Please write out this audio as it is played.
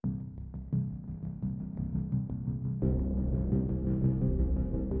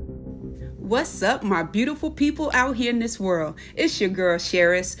What's up, my beautiful people out here in this world? It's your girl,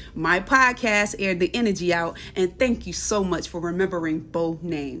 Sheris. My podcast aired the energy out, and thank you so much for remembering both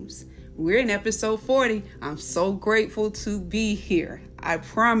names. We're in episode 40. I'm so grateful to be here. I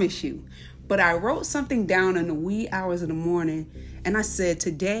promise you. But I wrote something down in the wee hours of the morning, and I said,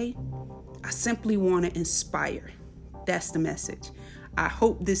 today, I simply want to inspire. That's the message. I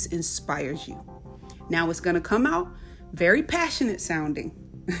hope this inspires you. Now it's going to come out very passionate sounding.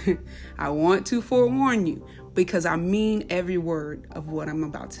 I want to forewarn you because I mean every word of what I'm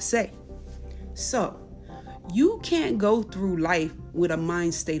about to say. So, you can't go through life with a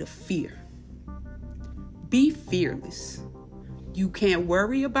mind state of fear. Be fearless. You can't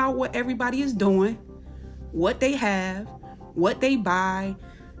worry about what everybody is doing, what they have, what they buy,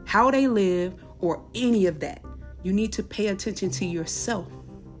 how they live, or any of that. You need to pay attention to yourself.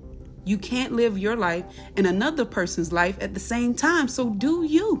 You can't live your life and another person's life at the same time, so do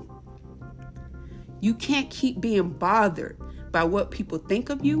you. You can't keep being bothered by what people think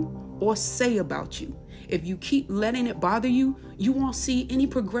of you or say about you. If you keep letting it bother you, you won't see any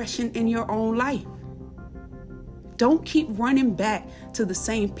progression in your own life. Don't keep running back to the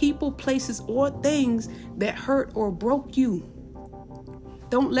same people, places, or things that hurt or broke you.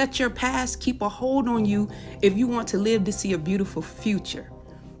 Don't let your past keep a hold on you if you want to live to see a beautiful future.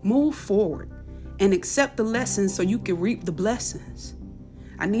 Move forward and accept the lessons so you can reap the blessings.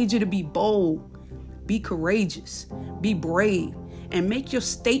 I need you to be bold, be courageous, be brave, and make your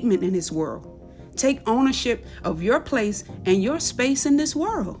statement in this world. Take ownership of your place and your space in this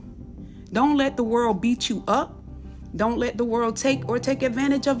world. Don't let the world beat you up. Don't let the world take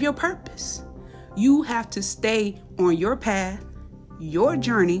advantage of your purpose. You have to stay on your path, your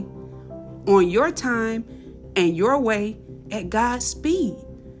journey, on your time, and your way at God's speed.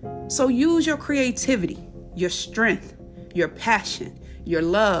 So use your creativity, your strength, your passion, your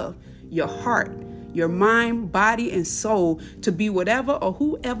love, your heart, your mind, body, and soul to be whatever or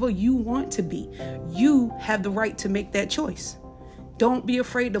whoever you want to be. You have the right to make that choice. Don't be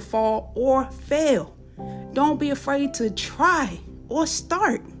afraid to fall or fail. Don't be afraid to try or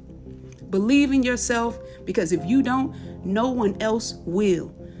start. Believe in yourself, because if you don't, no one else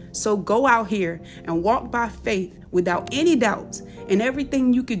will. So go out here and walk by faith without any doubts, and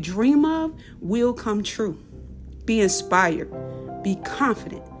everything you could dream of will come true. Be inspired, be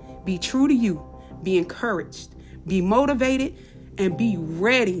confident, be true to you, be encouraged, be motivated, and be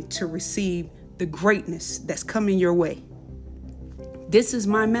ready to receive the greatness that's coming your way. This is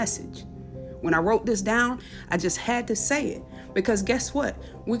my message. When I wrote this down, I just had to say it, because guess what?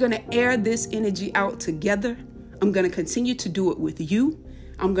 We're going to air this energy out together. I'm going to continue to do it with you.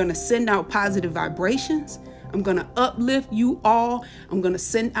 I'm going to send out positive vibrations. I'm going to uplift you all. I'm going to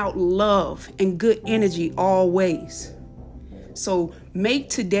send out love and good energy always. So make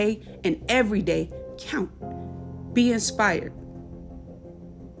today and every day count. Be inspired.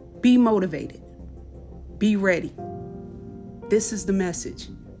 Be motivated. Be ready. This is the message.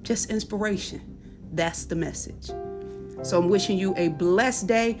 Just inspiration. That's the message. So I'm wishing you a blessed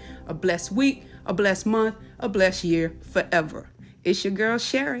day, a blessed week, a blessed month, a blessed year forever. It's your girl,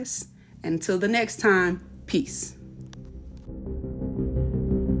 Sheris. Until the next time, peace.